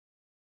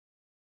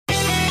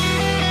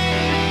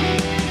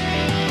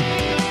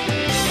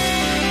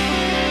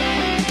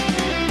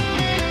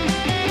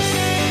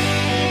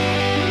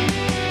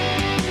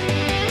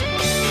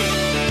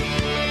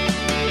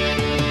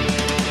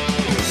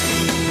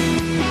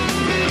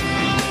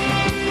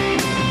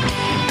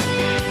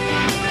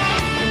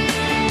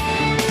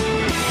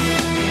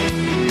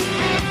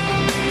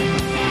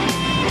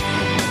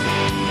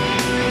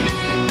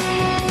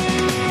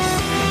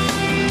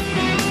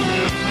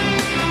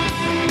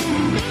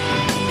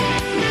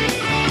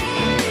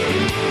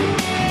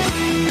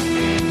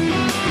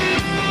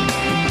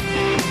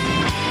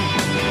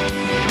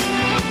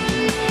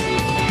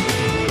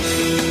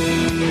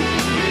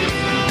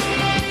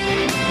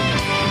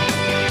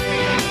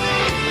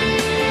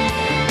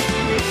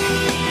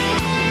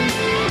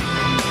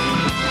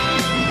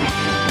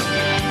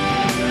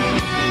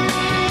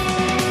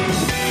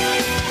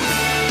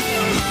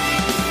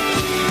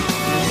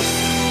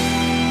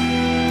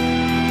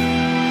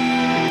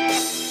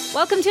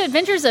Welcome to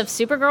Adventures of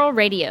Supergirl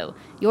Radio,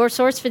 your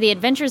source for the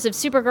Adventures of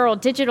Supergirl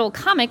digital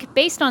comic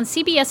based on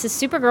CBS's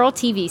Supergirl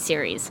TV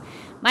series.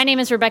 My name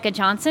is Rebecca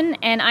Johnson,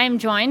 and I am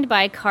joined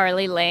by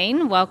Carly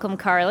Lane. Welcome,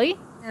 Carly.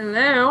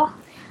 Hello.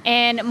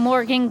 And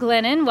Morgan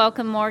Glennon.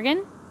 Welcome,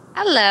 Morgan.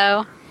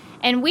 Hello.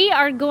 And we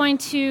are going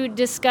to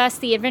discuss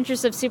the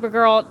Adventures of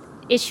Supergirl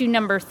issue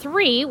number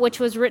 3,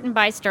 which was written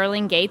by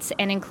Sterling Gates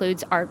and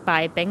includes art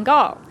by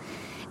Bengal.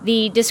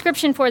 The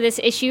description for this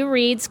issue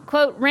reads,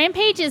 quote,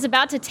 Rampage is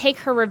about to take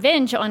her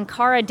revenge on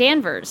Kara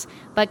Danvers,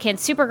 but can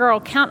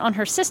Supergirl count on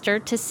her sister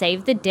to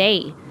save the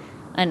day?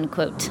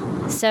 Unquote.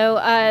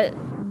 So,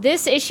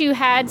 this issue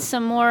had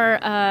some more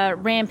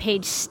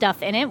Rampage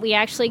stuff in it. We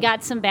actually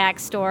got some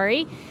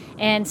backstory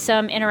and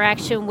some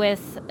interaction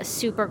with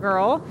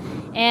Supergirl.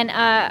 And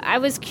I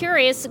was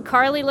curious,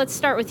 Carly, let's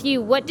start with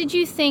you. What did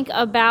you think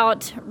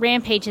about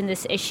Rampage in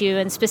this issue,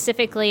 and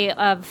specifically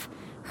of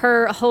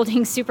her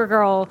holding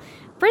Supergirl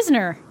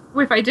prisoner?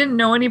 If I didn't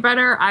know any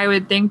better, I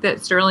would think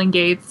that Sterling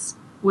Gates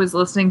was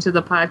listening to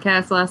the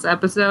podcast last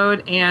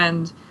episode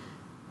and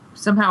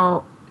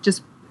somehow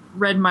just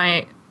read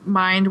my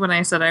mind when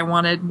I said I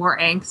wanted more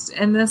angst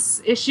in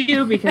this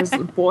issue, because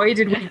boy,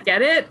 did we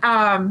get it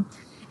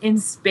in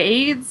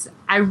spades.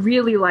 I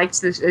really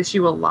liked this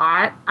issue a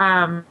lot.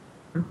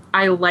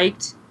 I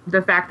liked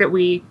the fact that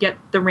we get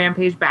the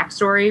Rampage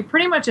backstory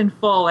pretty much in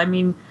full. I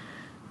mean,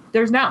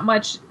 there's not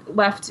much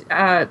left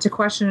to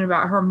question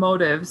about her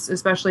motives,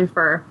 especially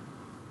for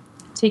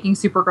taking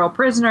Supergirl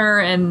prisoner,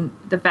 and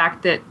the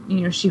fact that, you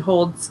know, she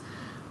holds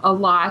a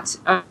lot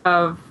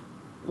of,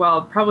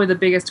 well, probably the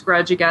biggest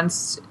grudge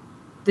against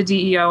the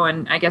DEO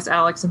and I guess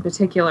Alex in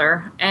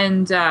particular.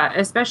 And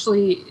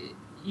especially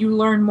you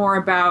learn more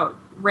about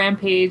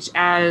Rampage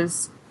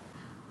as,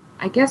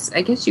 I guess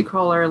you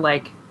call her,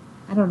 like,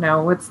 I don't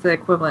know, what's the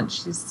equivalent?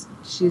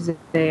 She's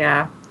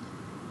a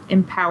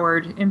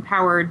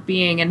empowered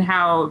being, and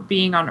how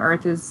being on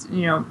Earth has,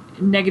 you know,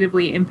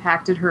 negatively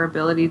impacted her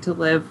ability to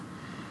live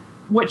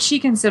what she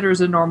considers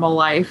a normal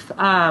life.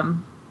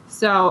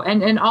 So,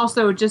 and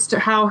also just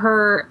how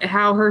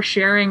her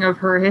sharing of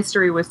her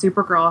history with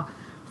Supergirl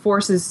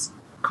forces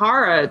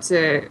Kara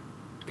to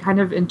kind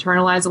of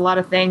internalize a lot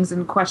of things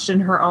and question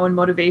her own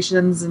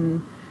motivations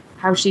and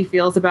how she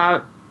feels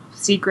about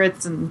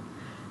secrets. And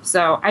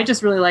so I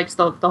just really liked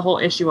the whole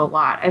issue a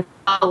lot. I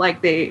felt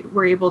like they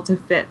were able to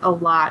fit a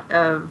lot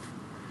of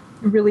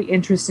really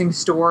interesting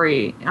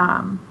story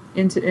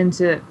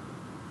into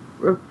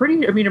a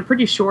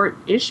pretty short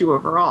issue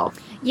overall.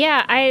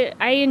 Yeah,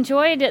 I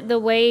enjoyed the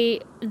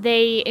way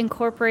they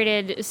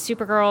incorporated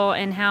Supergirl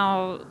and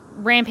how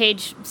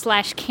Rampage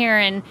 /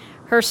 Karen,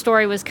 her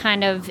story was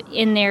kind of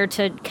in there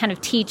to kind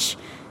of teach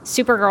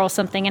Supergirl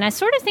something, and I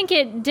sort of think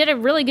it did a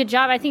really good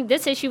job. I think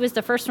this issue was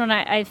the first one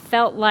I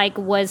felt like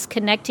was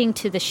connecting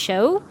to the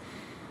show,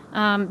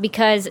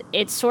 because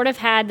it sort of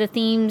had the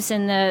themes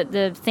and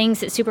the things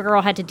that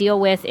Supergirl had to deal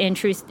with in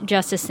Truth,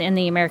 Justice, and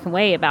the American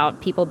Way,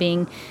 about people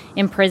being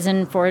in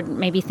prison for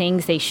maybe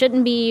things they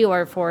shouldn't be,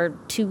 or for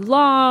too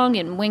long,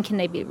 and when can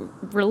they be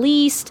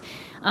released.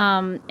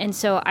 And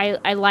so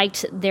I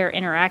liked their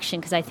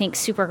interaction, because I think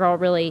Supergirl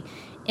really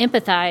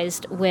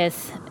empathized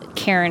with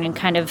Karen, and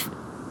kind of,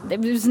 it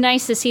was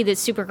nice to see that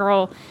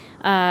Supergirl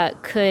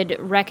could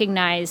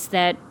recognize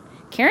that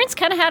Karen's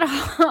kind of had a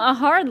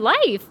hard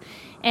life.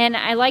 And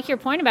I like your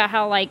point about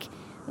how, like,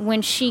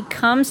 when she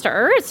comes to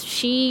Earth,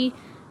 she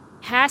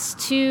has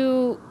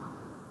to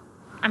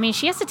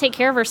take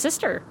care of her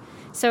sister.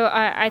 So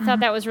I thought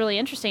that was really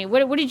interesting.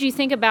 What did you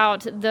think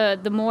about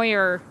the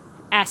Moyer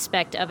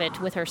aspect of it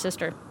with her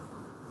sister?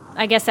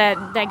 I guess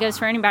that goes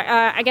for anybody.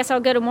 I guess I'll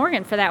go to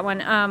Morgan for that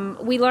one.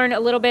 We learned a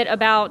little bit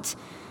about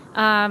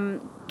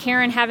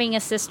Karen having a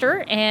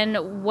sister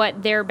and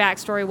what their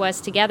backstory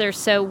was together.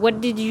 So what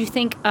did you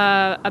think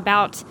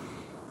about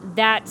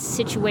that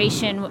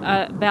situation,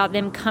 about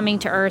them coming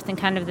to Earth and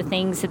kind of the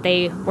things that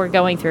they were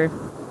going through?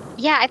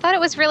 Yeah, I thought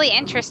it was really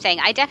interesting.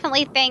 I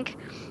definitely think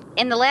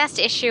in the last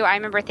issue, I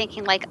remember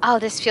thinking, like, oh,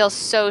 this feels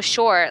so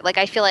short. Like,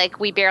 I feel like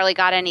we barely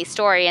got any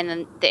story, and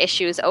then the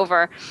issue is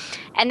over.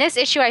 And this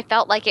issue, I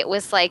felt like it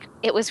was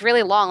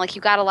really long. Like,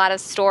 you got a lot of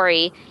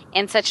story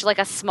in such, like,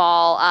 a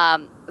small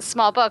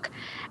book.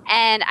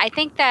 And I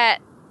think that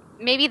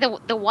maybe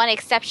the one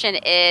exception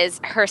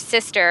is her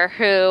sister,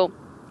 who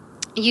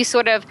you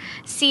sort of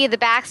see the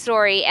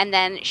backstory, and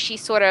then she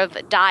sort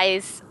of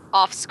dies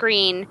off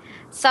screen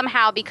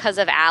somehow because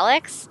of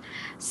Alex.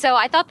 So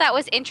I thought that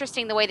was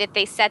interesting, the way that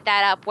they set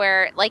that up,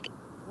 where, like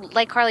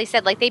Carly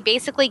said, like, they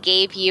basically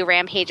gave you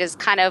Rampage's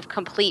kind of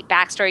complete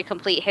backstory,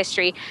 complete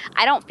history.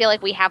 I don't feel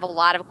like we have a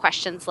lot of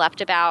questions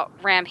left about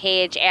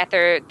Rampage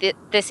after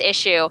this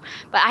issue,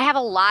 but I have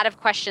a lot of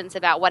questions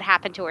about what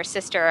happened to her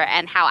sister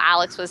and how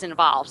Alex was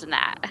involved in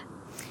that.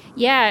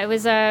 Yeah, it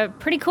was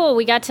pretty cool.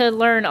 We got to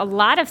learn a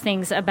lot of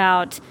things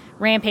about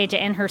Rampage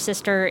and her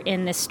sister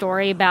in this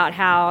story, about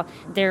how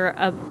they're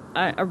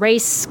a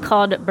race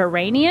called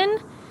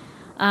Baranian,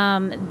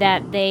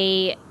 that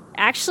they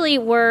actually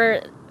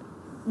were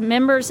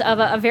members of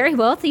a very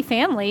wealthy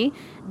family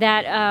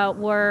that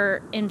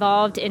were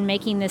involved in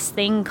making this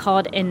thing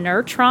called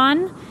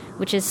inertron,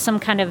 which is some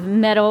kind of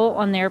metal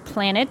on their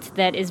planet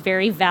that is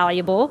very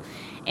valuable.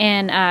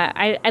 And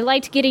I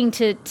liked getting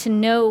to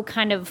know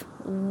kind of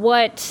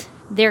what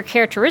their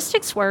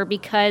characteristics were,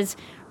 because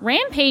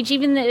Rampage,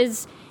 even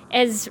as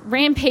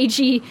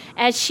rampagey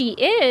as she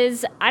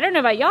is, I don't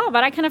know about y'all,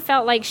 but I kind of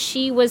felt like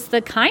she was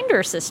the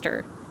kinder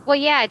sister. Well,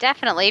 yeah,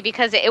 definitely,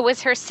 because it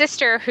was her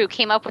sister who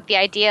came up with the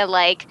idea,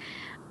 like,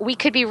 we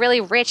could be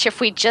really rich if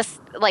we just,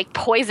 like,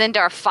 poisoned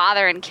our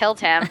father and killed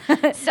him.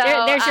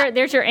 So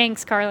there's your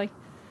angst, Carly.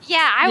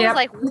 Yeah, I was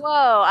like,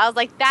 whoa. I was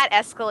like, that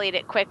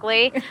escalated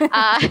quickly.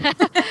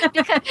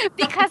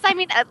 Because I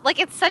mean, like,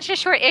 it's such a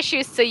short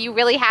issue, so you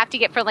really have to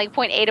get from, like,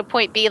 point A to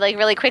point B, like,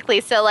 really quickly.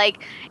 So,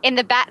 like, in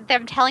the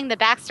them telling the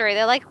backstory,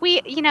 they're like,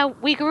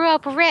 we grew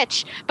up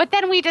rich, but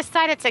then we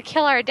decided to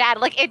kill our dad.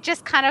 Like, it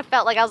just kind of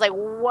felt like, I was like,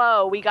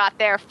 whoa, we got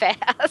there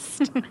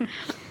fast.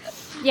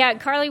 Yeah,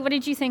 Carly, what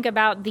did you think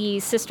about the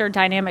sister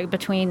dynamic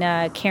between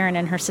Karen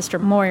and her sister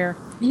Moyer?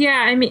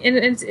 Yeah, I mean, and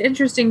it's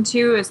interesting,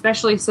 too,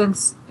 especially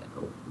since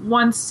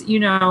once,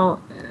 the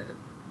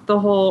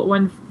whole,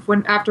 when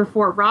after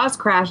Fort Ross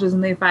crashes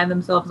and they find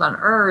themselves on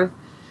Earth,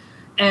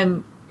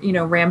 and,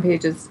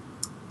 Rampage is,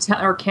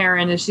 or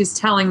Karen, is she's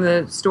telling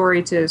the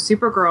story to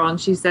Supergirl,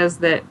 and she says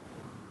that,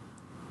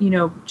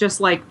 just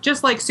like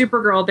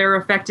Supergirl, they're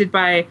affected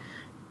by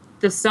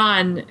the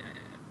sun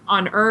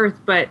on Earth,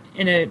 but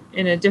in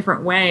a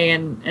different way,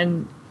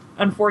 and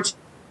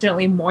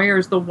unfortunately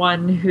Moyer's the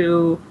one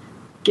who,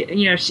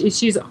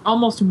 she's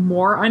almost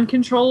more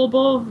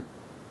uncontrollable.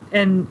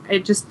 And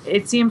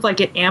it seems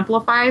like it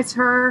amplifies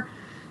her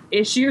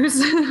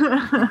issues,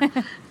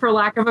 for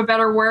lack of a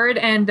better word.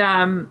 And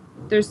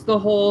there's the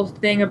whole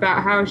thing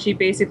about how she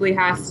basically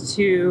has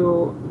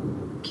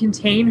to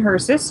contain her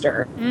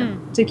sister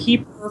to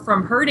keep her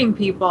from hurting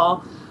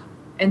people.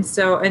 And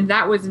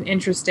that was an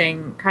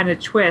interesting kind of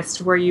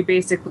twist where you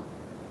basically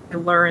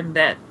learn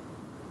that,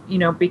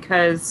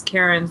 because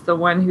Karen's the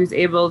one who's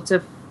able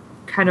to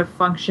kind of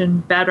function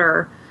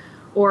better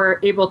or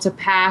able to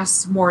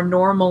pass more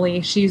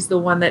normally, she's the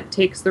one that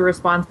takes the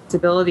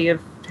responsibility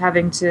of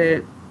having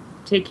to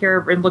take care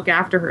of and look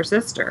after her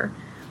sister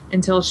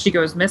until she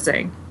goes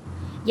missing.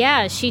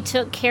 Yeah, she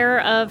took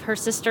care of her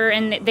sister,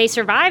 and they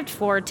survived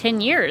for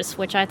 10 years,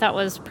 which I thought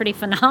was pretty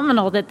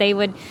phenomenal, that they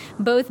would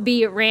both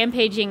be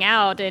rampaging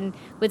out and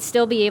would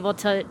still be able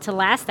to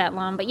last that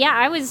long. But yeah,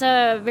 I was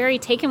very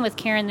taken with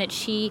Karen that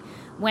she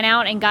went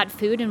out and got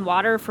food and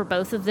water for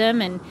both of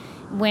them, and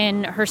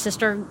when her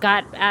sister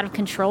got out of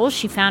control,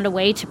 she found a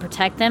way to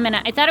protect them. And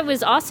I thought it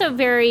was also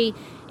very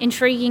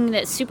intriguing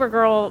that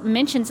Supergirl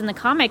mentions in the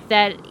comic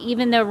that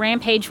even though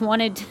Rampage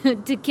wanted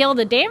to kill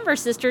the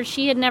Danvers sisters,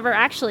 she had never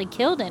actually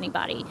killed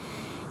anybody.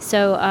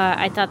 So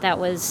I thought that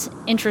was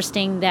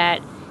interesting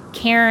that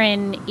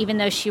Karen, even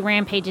though she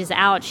rampages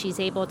out, she's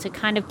able to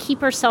kind of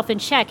keep herself in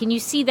check. And you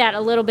see that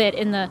a little bit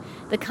in the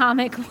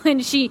comic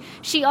when she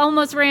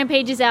almost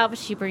rampages out, but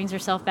she brings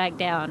herself back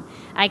down.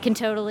 I can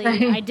totally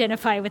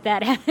identify with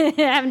that,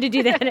 having to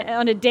do that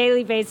on a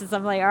daily basis.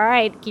 I'm like, all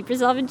right, keep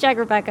yourself in check,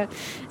 Rebecca.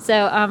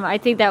 So I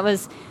think that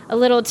was a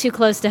little too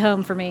close to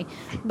home for me.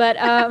 But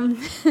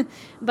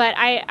but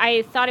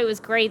I thought it was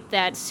great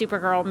that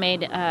Supergirl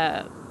made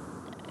a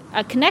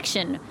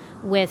connection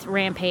with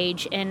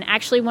Rampage and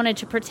actually wanted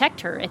to protect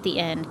her at the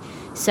end.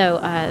 So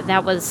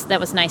that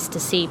was nice to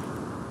see.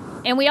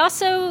 And we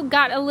also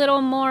got a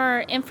little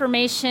more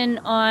information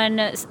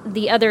on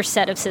the other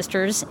set of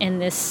sisters in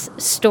this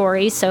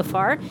story so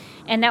far,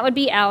 and that would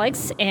be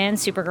Alex and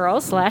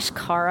Supergirl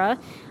 / Kara.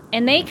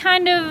 And they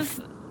kind of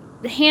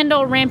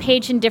handle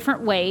Rampage in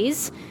different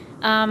ways.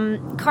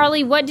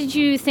 Carly, what did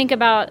you think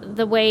about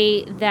the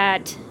way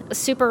that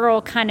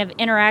Supergirl kind of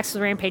interacts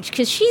with Rampage?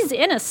 Because she's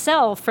in a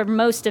cell for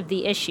most of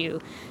the issue.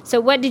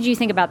 So what did you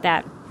think about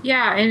that?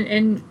 Yeah,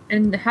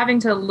 and having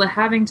to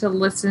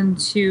listen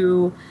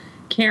to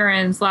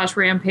Karen /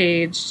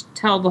 Rampage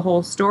tell the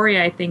whole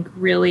story, I think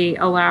really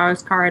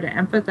allows Kara to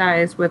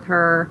empathize with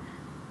her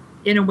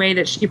in a way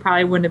that she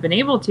probably wouldn't have been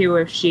able to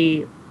if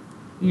she,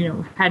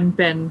 hadn't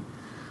been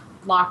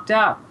locked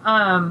up.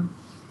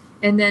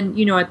 And then,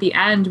 at the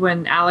end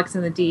when Alex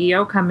and the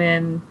DEO come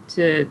in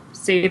to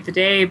save the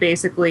day,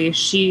 basically,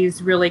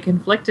 she's really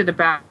conflicted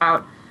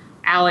about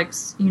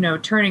Alex,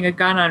 turning a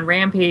gun on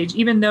Rampage,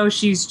 even though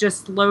she's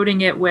just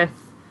loading it with,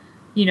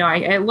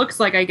 it looks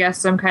like, I guess,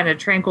 some kind of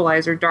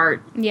tranquilizer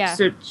dart. Yeah.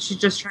 So she's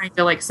just trying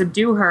to,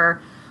 subdue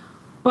her.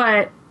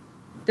 But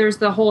there's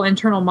the whole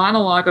internal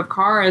monologue of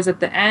Kara's at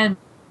the end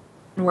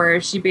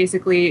where she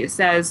basically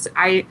says,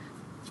 I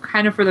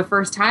kind of for the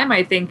first time,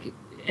 I think,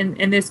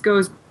 and this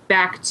goes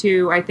back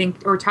to, I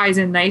think, or ties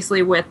in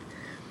nicely with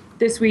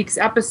this week's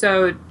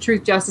episode,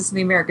 Truth, Justice, and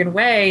the American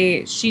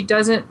Way.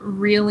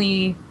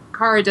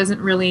 Kara doesn't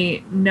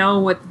really know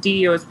what the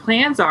DEO's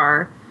plans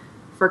are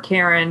for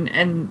Karen,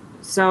 and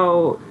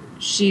so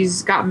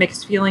she's got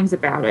mixed feelings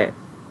about it.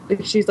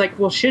 She's like,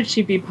 well, should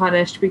she be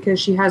punished because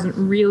she hasn't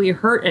really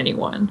hurt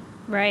anyone?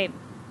 Right.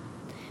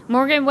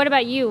 Morgan, what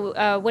about you?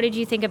 What did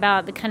you think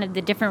about the kind of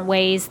the different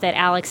ways that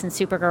Alex and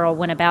Supergirl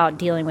went about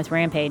dealing with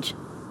Rampage?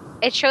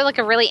 It showed like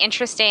a really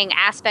interesting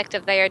aspect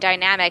of their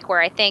dynamic where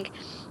I think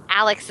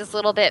Alex is a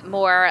little bit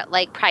more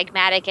like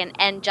pragmatic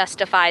and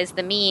justifies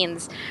the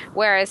means,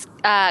 whereas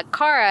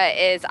Kara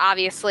is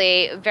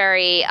obviously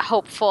very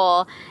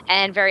hopeful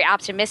and very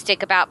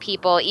optimistic about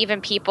people,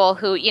 even people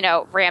who, you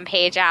know,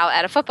 rampage out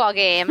at a football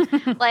game.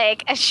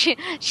 Like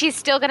she's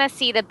still going to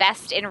see the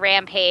best in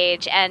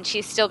Rampage, and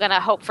she's still going to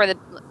hope for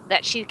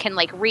that she can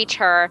like reach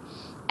her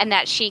and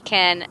that she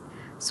can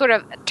sort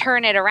of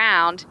turn it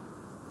around.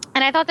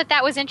 And I thought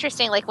that was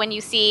interesting. Like when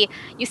you see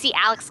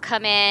Alex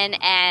come in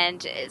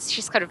and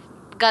she's kind of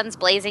guns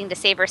blazing to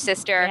save her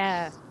sister.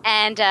 Yeah.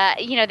 And,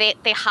 you know,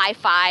 they high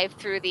five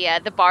through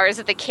the bars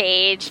of the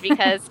cage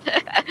because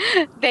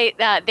they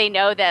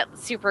know that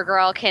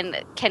Supergirl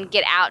can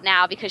get out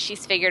now because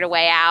she's figured a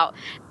way out.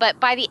 But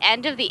by the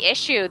end of the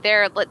issue,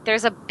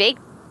 there's a big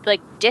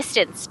like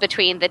distance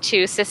between the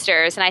two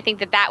sisters. And I think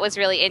that was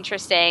really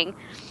interesting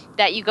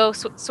that you go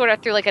sort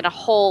of through like in a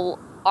whole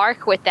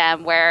arc with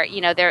them where, you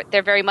know,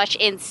 they're very much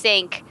in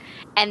sync,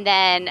 and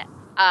then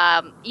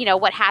you know,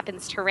 what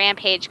happens to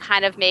Rampage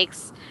kind of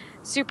makes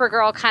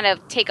Supergirl kind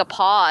of take a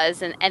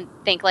pause and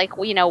think like,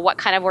 you know, what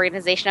kind of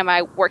organization am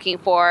I working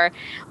for?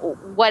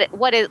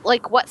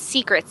 What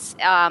secrets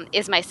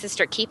is my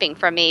sister keeping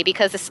from me?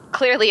 Because this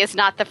clearly is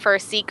not the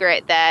first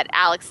secret that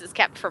Alex has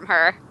kept from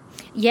her.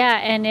 Yeah,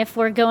 and if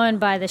we're going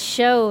by the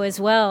show as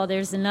well,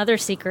 there's another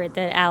secret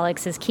that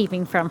Alex is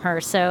keeping from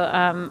her. So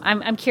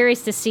I'm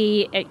curious to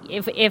see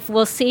if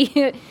we'll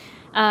see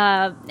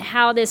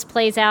how this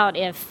plays out,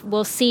 if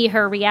we'll see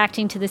her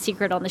reacting to the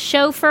secret on the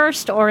show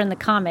first or in the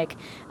comic,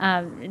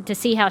 to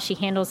see how she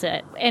handles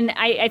it. And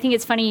I think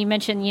it's funny you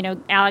mentioned, you know,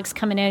 Alex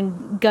coming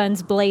in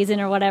guns blazing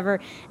or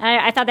whatever.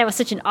 And I thought that was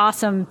such an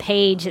awesome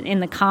page in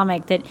the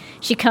comic that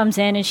she comes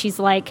in and she's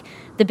like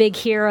the big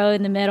hero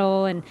in the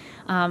middle,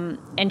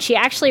 and she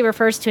actually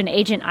refers to an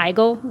Agent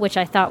Eigel, which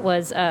I thought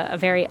was a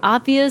very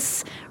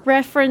obvious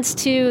reference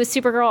to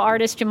Supergirl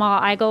artist Jamal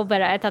Eigel,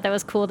 but I thought that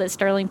was cool that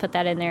Sterling put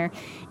that in there.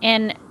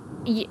 And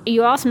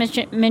you also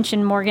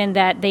mentioned, Morgan,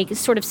 that they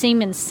sort of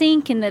seem in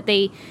sync and that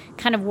they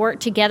kind of work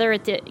together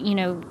at the, you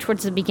know,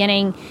 towards the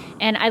beginning.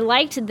 And I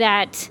liked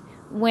that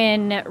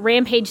when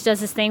Rampage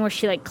does this thing where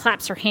she like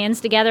claps her hands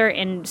together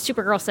and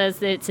Supergirl says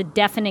that it's a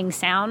deafening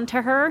sound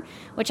to her,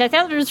 which I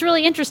thought was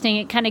really interesting.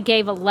 It kind of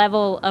gave a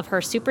level of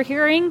her super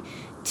hearing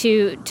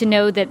to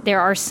know that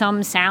there are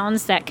some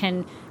sounds that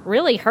can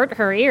really hurt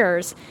her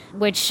ears,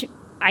 which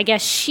I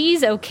guess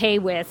she's okay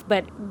with.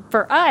 But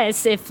for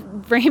us, if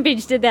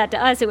Rampage did that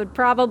to us, it would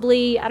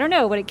probably, I don't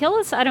know, would it kill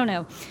us? I don't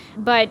know.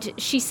 But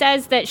she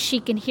says that she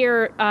can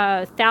hear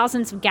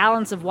thousands of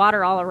gallons of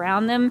water all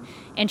around them,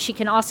 and she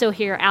can also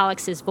hear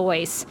Alex's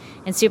voice.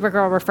 And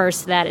Supergirl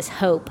refers to that as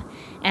hope.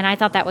 And I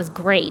thought that was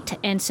great.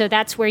 And so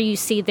that's where you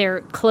see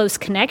their close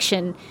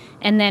connection.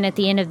 And then at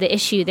the end of the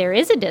issue, there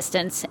is a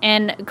distance.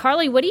 And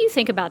Carly, what do you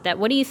think about that?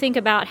 What do you think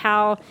about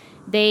how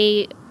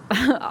they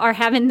are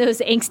having those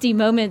angsty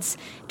moments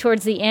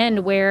towards the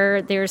end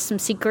where there's some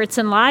secrets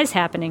and lies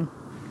happening?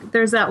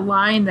 There's that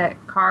line that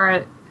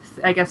Kara,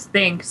 I guess,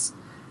 thinks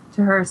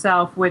to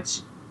herself,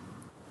 which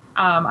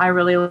I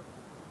really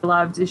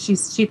loved.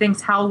 She thinks,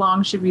 how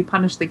long should we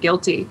punish the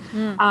guilty?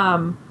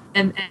 And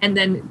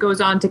then goes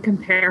on to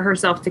compare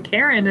herself to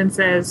Karen and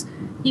says,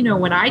 you know,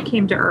 when I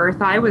came to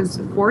Earth, I was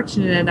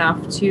fortunate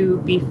enough to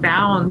be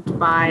found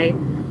by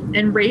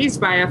and raised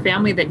by a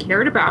family that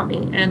cared about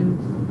me.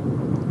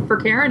 And for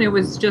Karen, it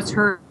was just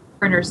her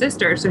and her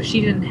sister, so she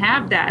didn't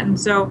have that. And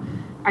so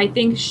I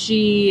think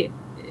she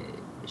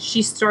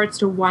starts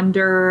to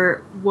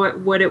wonder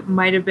what it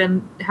might have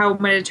been, how it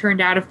might have turned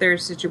out if their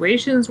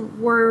situations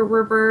were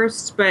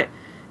reversed. But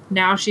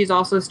now she's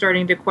also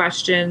starting to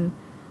question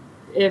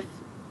if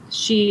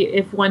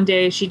one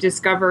day she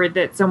discovered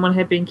that someone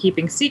had been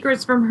keeping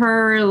secrets from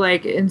her,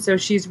 like, and so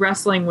she's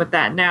wrestling with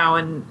that now.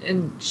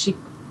 And she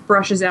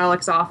brushes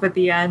Alex off at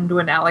the end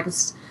when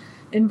Alex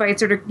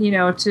invites her to, you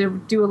know, to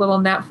do a little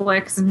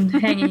Netflix and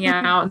hanging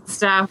out and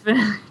stuff.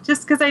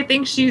 Just because I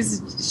think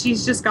she's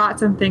just got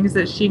some things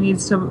that she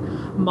needs to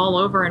mull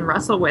over and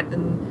wrestle with.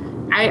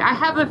 And I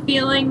have a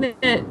feeling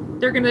that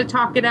they're going to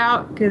talk it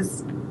out,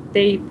 because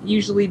they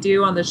usually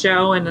do on the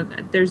show.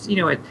 And there's, you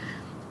know, it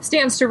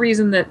stands to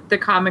reason that the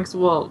comics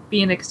will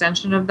be an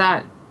extension of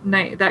that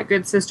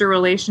good sister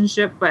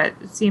relationship. But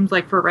it seems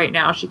like for right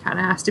now, she kind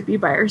of has to be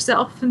by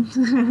herself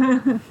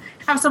and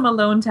have some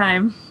alone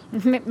time.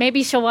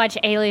 Maybe she'll watch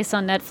Alias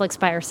on Netflix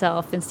by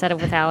herself instead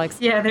of with Alex.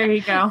 Yeah, there you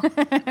go.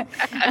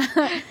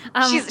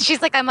 She's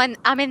like,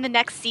 I'm in the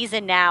next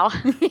season now.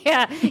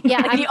 Yeah,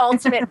 like the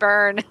ultimate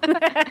burn.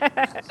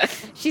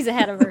 She's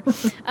ahead of her,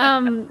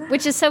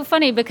 which is so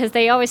funny because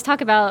they always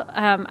talk about.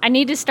 I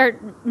need to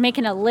start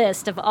making a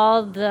list of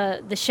all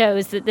the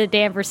shows that the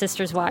Danvers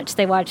sisters watch.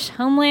 They watch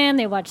Homeland,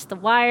 they watch The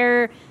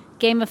Wire,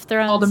 Game of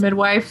Thrones. Call the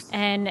midwife.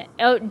 And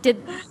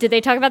did they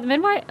talk about the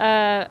midwife?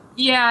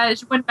 Yeah,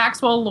 when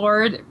Maxwell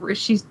Lord,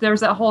 there's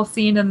that whole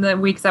scene in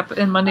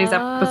Monday's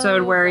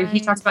episode where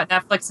he talks about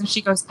Netflix, and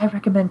she goes, "I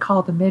recommend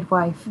Call the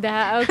Midwife."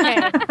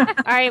 Okay,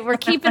 all right, we're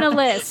keeping a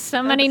list.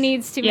 Somebody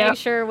needs to make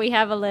sure we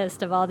have a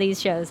list of all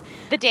these shows.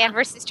 The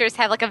Danvers sisters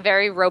have like a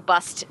very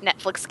robust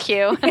Netflix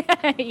queue.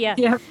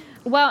 Yeah.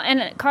 Well,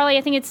 and Carly,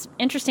 I think it's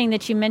interesting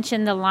that you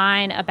mentioned the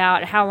line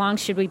about how long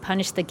should we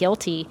punish the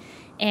guilty,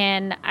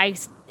 and I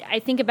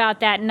think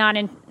about that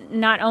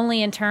not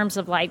only in terms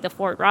of like the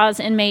Fort Ross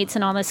inmates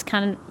and all this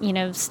kind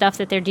of stuff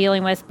that they're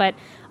dealing with, but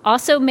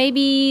also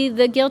maybe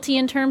the guilty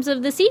in terms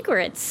of the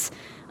secrets.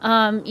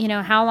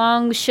 How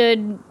long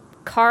should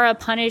Kara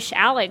punish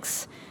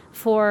Alex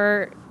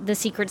for the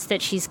secrets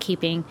that she's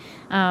keeping?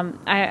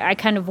 I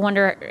kind of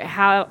wonder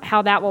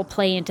how that will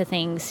play into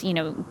things.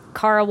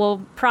 Kara will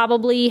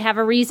probably have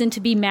a reason to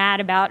be mad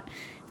about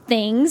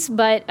things,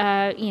 but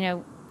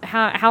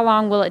how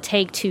long will it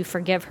take to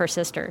forgive her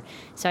sister?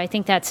 So I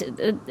think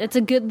it's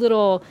a good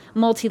little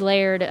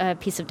multi-layered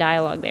piece of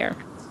dialogue there.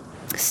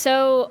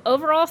 So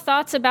overall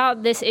thoughts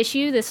about this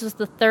issue. This was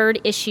the third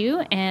issue,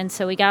 and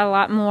so we got a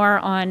lot more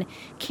on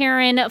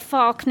Karen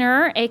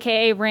Faulkner,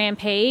 a.k.a.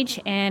 Rampage,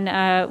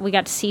 and we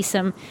got to see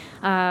some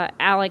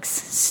Alex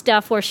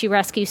stuff where she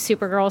rescues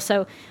Supergirl.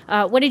 So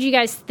what did you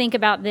guys think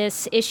about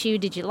this issue?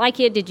 Did you like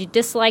it? Did you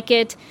dislike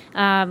it?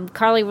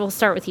 Carly, we'll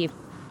start with you.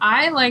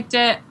 I liked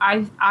it.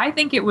 I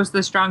think it was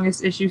the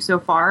strongest issue so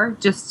far,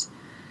 just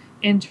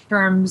in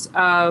terms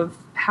of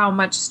how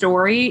much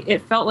story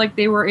it felt like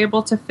they were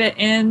able to fit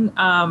in.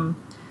 And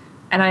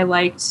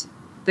I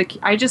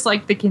just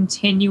liked the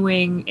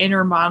continuing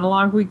inner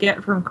monologue we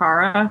get from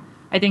Kara.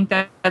 I think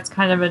that's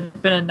kind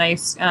of been a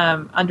nice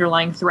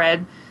underlying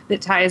thread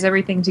that ties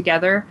everything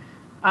together.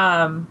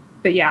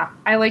 But yeah,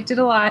 I liked it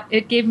a lot.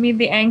 It gave me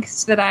the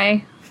angst that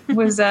I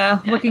was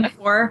looking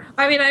for.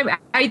 I mean,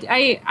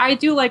 I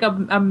do like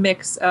a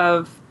mix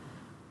of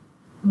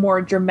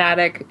more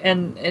dramatic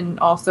and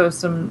also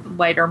some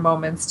lighter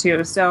moments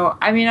too. So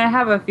I mean, I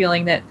have a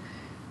feeling that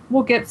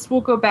we'll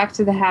go back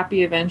to the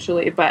happy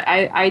eventually. But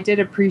I did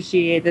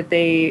appreciate that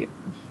they,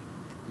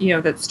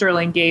 that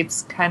Sterling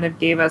Gates kind of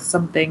gave us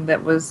something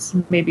that was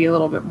maybe a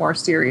little bit more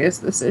serious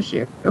this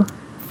issue.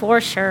 For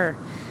sure.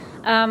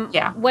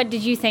 Yeah. What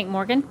did you think,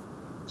 Morgan?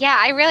 Yeah,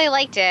 I really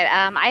liked it.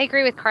 I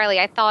agree with Carly.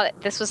 I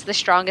thought this was the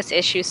strongest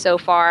issue so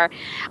far.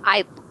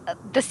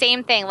 The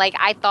same thing. Like,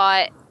 I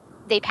thought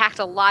they packed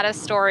a lot of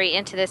story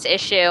into this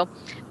issue,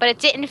 but it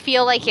didn't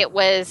feel like it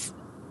was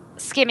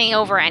skimming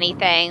over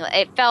anything.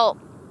 It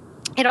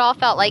all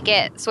felt like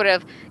it sort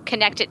of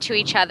connected to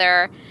each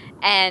other,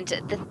 and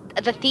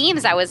the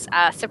themes I was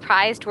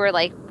surprised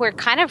were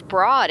kind of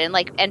broad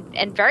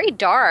and very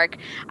dark.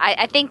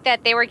 I think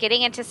that they were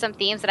getting into some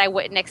themes that I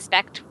wouldn't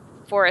expect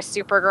for a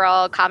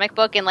Supergirl comic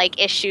book in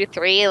like issue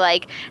 3,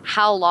 like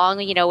how long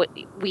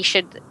we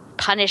should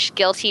punish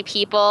guilty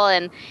people,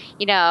 and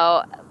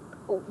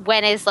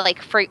when is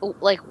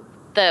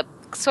the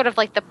sort of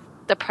like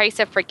the price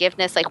of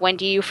forgiveness, like when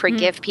do you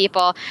forgive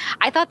people?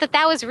 I thought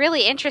that was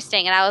really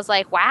interesting, and I was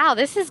like, wow,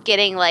 this is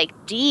getting like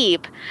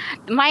deep.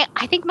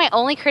 I think my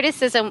only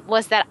criticism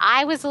was that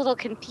I was a little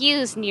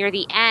confused near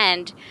the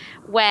end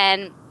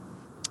when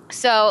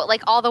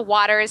like all the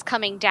water is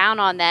coming down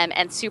on them,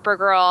 and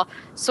Supergirl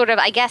sort of,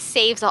 I guess,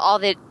 saves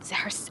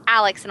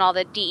Alex and all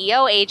the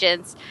DEO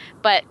agents,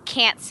 but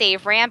can't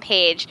save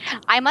Rampage.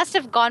 I must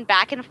have gone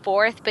back and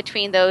forth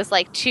between those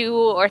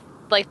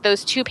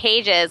those two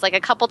pages, like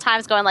a couple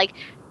times, going like,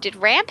 did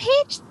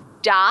Rampage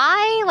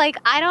die? Like,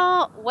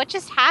 what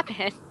just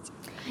happened?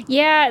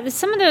 Yeah,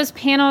 some of those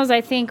panels I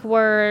think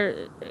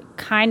were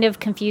kind of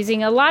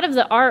confusing. A lot of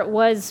the art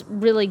was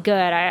really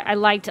good. I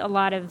liked a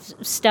lot of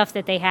stuff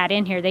that they had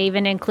in here. They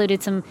even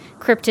included some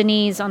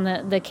Kryptonese on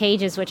the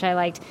cages, which I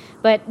liked.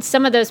 But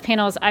some of those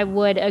panels, I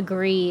would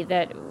agree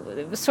that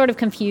it was sort of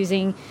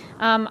confusing.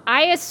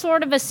 I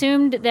sort of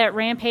assumed that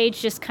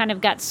Rampage just kind of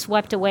got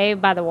swept away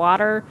by the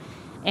water,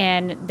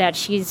 and that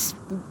she's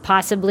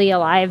possibly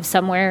alive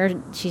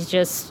somewhere.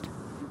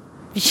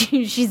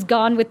 She's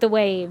gone with the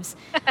waves.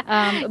 But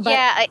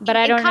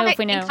I don't know if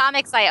we know. In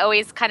comics, I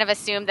always kind of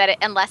assume that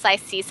unless I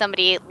see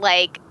somebody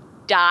like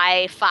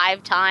die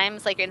 5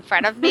 times like in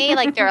front of me,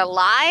 like they're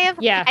alive.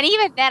 Yeah. And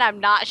even then, I'm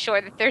not sure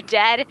that they're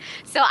dead.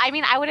 So I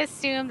mean, I would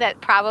assume that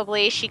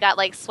probably she got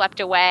like swept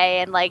away,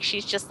 and like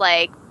she's just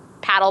like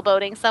paddle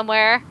boating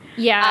somewhere.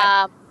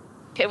 Yeah.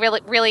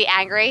 Really, really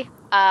angry.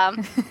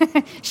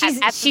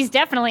 She's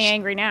definitely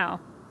angry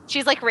now.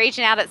 She's like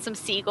raging out at some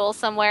seagulls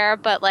somewhere,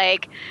 but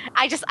like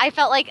I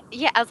felt like,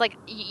 I was like,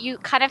 you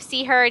kind of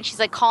see her and she's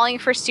like calling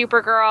for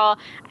Supergirl,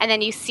 and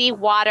then you see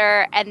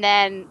water, and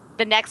then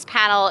the next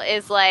panel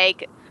is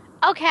like,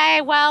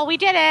 okay, well, we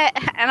did it,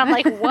 and I'm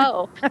like,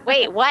 whoa,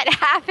 wait, what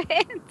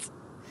happened?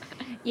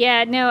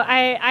 Yeah, no,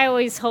 I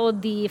always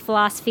hold the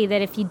philosophy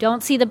that if you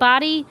don't see the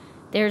body,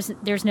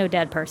 there's no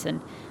dead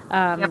person.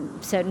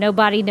 So no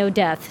body, no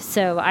death.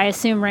 So I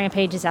assume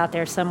Rampage is out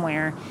there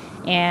somewhere.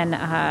 And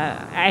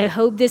I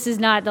hope this is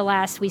not the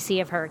last we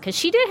see of her, because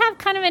she did have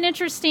kind of an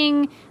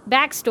interesting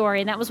backstory,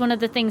 and that was one of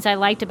the things I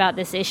liked about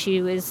this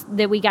issue, is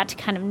that we got to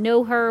kind of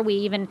know her. We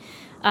even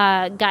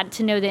got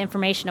to know the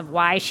information of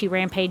why she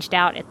rampaged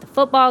out at the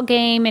football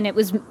game, and it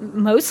was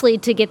mostly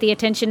to get the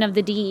attention of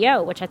the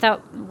DEO, which I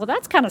thought, well,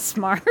 that's kind of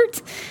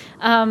smart.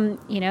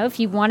 If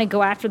you want to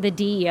go after the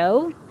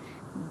DEO,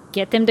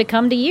 get them to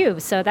come to you.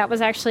 So that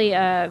was actually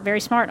very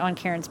smart on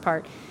Karen's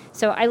part.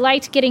 So I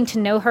liked getting to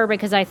know her,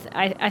 because I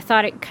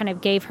thought it kind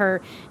of gave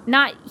her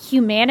not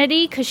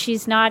humanity, because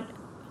she's not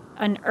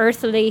an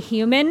earthly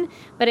human,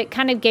 but it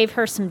kind of gave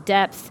her some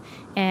depth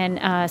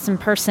and some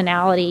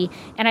personality.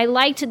 And I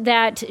liked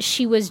that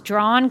she was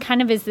drawn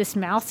kind of as this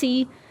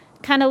mousy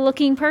kind of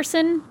looking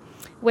person,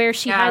 where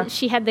she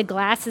had the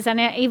glasses.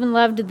 And I even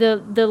loved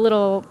the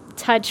little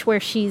touch where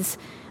she's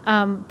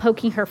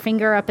poking her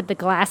finger up at the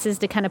glasses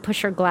to kind of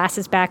push her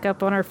glasses back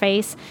up on her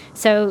face.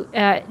 So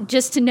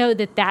just to know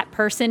that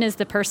person is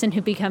the person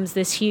who becomes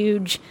this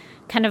huge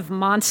kind of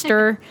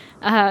monster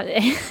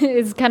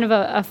is kind of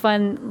a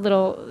fun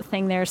little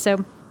thing there.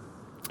 So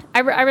I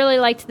really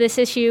liked this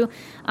issue.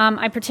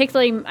 I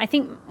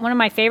think one of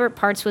my favorite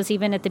parts was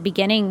even at the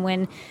beginning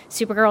when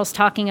Supergirl's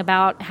talking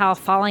about how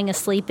falling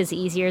asleep is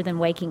easier than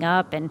waking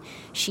up, and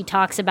she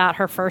talks about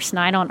her first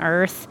night on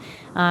Earth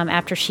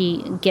after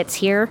she gets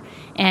here.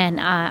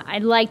 And I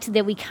liked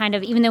that we kind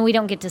of, even though we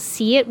don't get to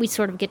see it, we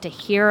sort of get to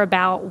hear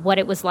about what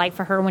it was like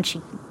for her when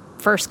she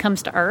first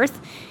comes to Earth,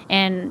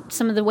 and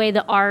some of the way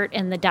the art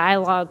and the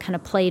dialogue kind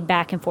of played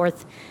back and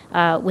forth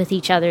with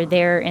each other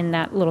there in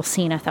that little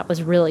scene, I thought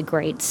was really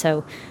great.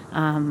 So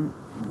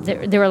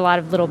there were a lot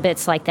of little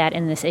bits like that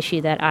in this issue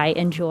that I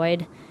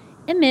enjoyed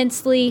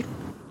immensely.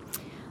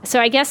 So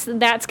I guess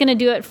that's going to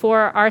do it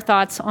for our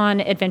thoughts on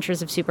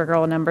Adventures of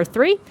Supergirl number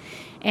 3.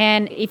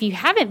 And if you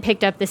haven't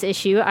picked up this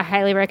issue, I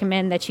highly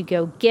recommend that you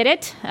go get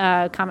it.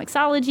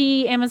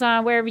 Comixology,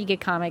 Amazon, wherever you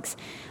get comics.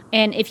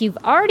 And if you've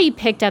already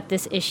picked up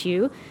this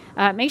issue,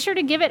 make sure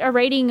to give it a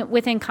rating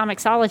within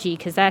Comixology,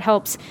 because that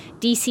helps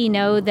DC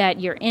know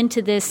that you're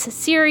into this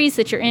series,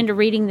 that you're into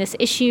reading this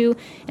issue,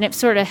 and it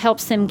sort of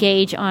helps them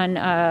gauge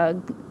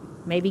on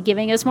maybe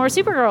giving us more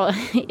Supergirl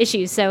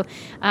issues. So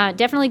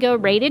definitely go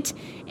rate it.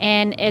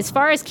 And as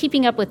far as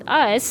keeping up with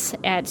us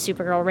at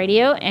Supergirl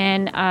Radio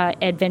and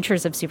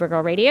Adventures of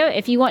Supergirl Radio,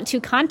 if you want to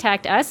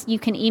contact us, you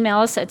can email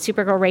us at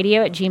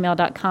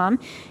supergirlradio@gmail.com.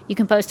 You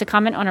can post a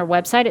comment on our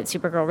website at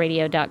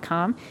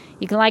supergirlradio.com.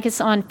 You can like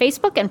us on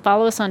Facebook and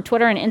follow us on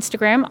Twitter and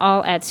Instagram,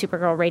 all at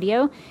Supergirl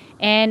Radio.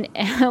 And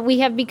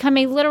we have become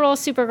a literal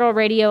Supergirl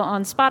Radio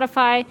on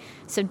Spotify,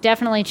 so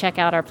definitely check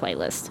out our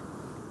playlist.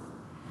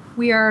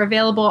 We are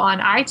available on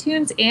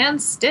iTunes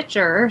and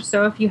Stitcher,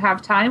 so if you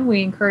have time,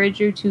 we encourage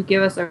you to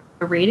give us a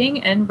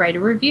rating and write a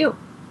review.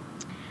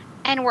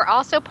 And we're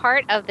also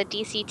part of the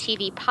DC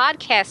TV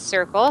podcast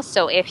circle,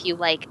 so if you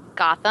like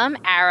Gotham,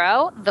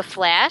 Arrow, The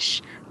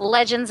Flash,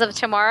 Legends of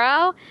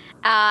Tomorrow,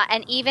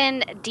 and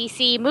even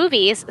DC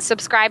movies,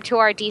 subscribe to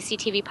our DC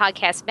TV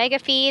podcast mega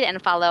feed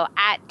and follow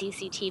at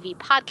DC TV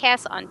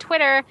Podcasts on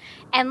Twitter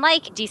and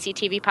like DC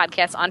TV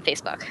Podcasts on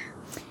Facebook.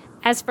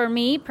 As for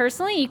me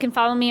personally, you can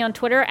follow me on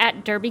Twitter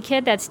at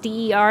DerbyKid, that's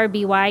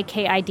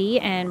DerbyKid,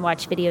 and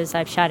watch videos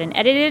I've shot and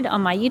edited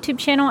on my YouTube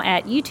channel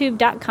at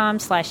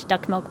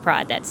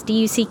youtube.com/duckmilkprod. That's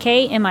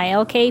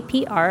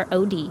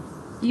DUCKMILKPROD.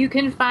 You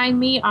can find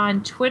me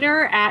on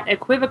Twitter at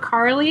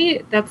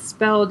Equivocarly, that's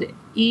spelled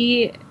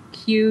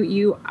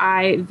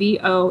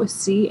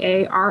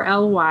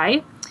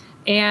EQUIVOCARLY.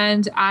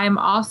 And I'm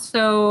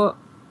also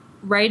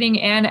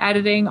writing and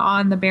editing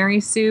on The Mary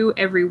Sue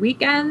every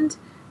weekend,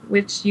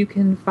 which you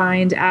can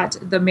find at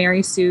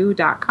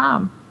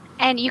themarysue.com.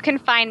 And you can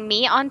find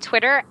me on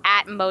Twitter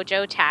at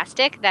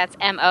Mojotastic. That's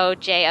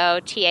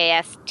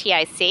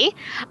MOJOTASTIC.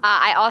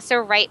 I also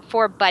write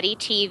for Buddy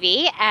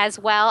TV, as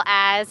well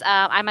as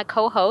I'm a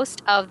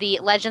co-host of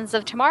the Legends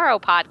of Tomorrow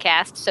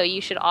podcast, so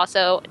you should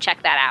also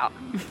check that out.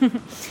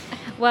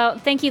 Well,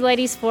 thank you,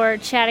 ladies, for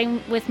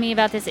chatting with me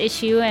about this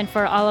issue, and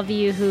for all of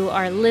you who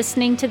are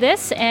listening to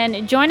this.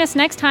 And join us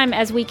next time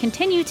as we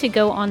continue to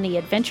go on the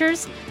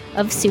adventures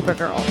of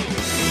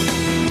Supergirl.